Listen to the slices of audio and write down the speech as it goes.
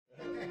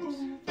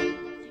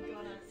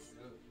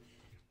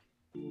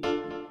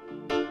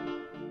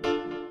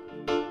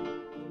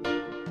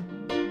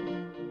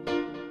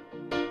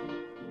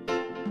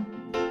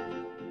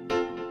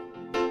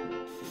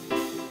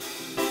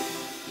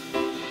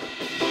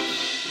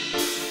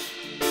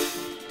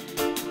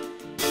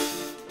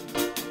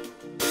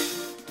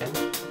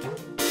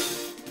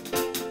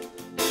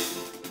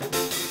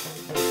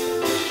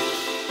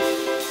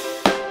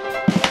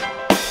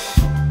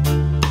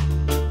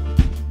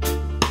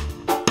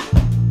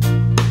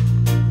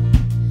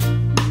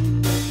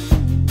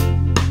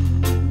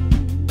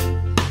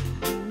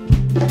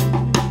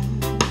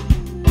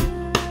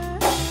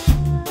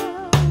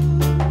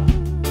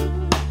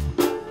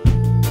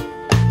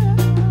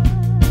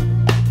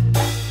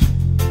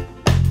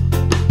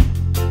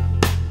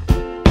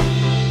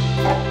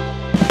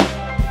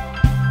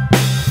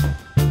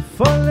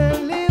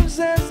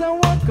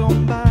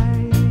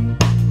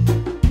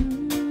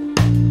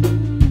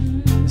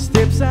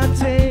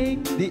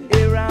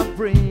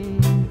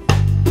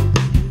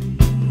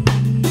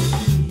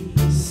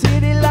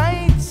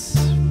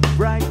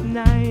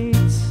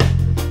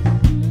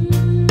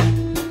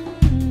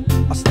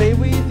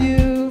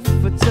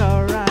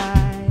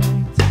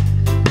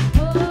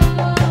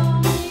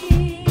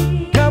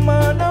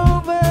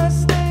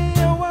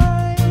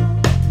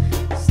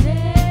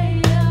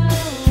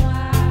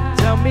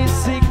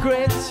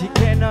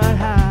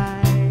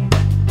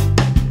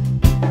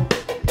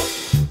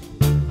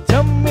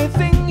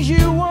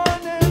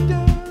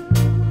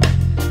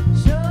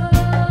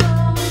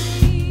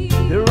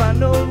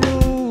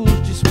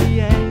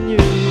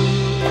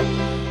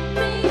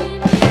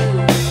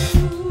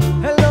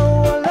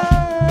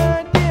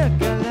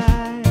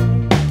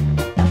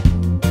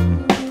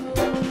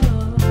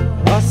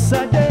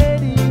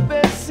Osadedi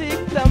basic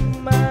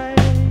lamai.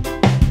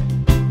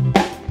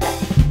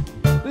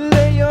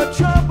 Lay your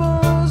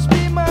troubles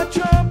be my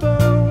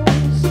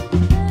troubles.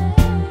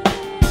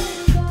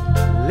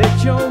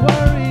 Let your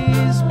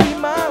worries be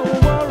my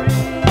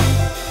worries.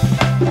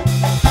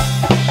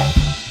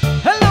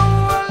 Hello,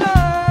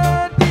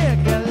 Allah, dear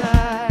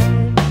Galai.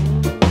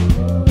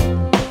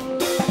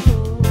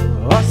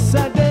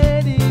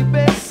 Osadedi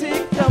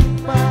basic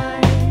lamai.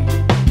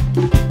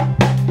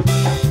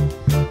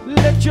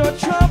 Let your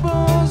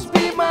troubles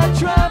be my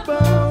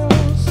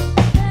troubles.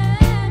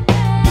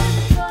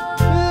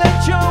 Let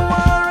your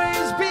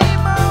worries be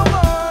my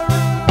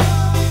worries.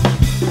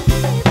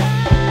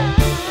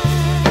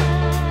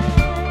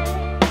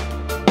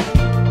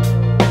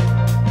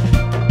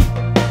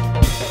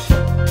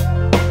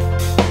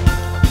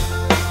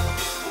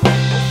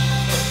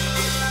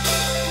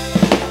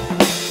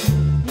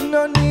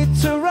 No need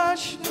to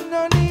rush,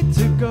 no need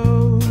to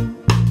go.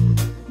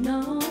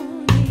 No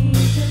need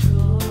to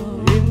go.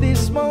 In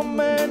this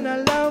moment,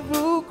 our love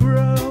will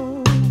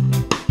grow.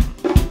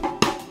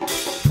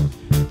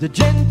 The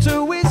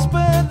gentle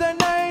whisper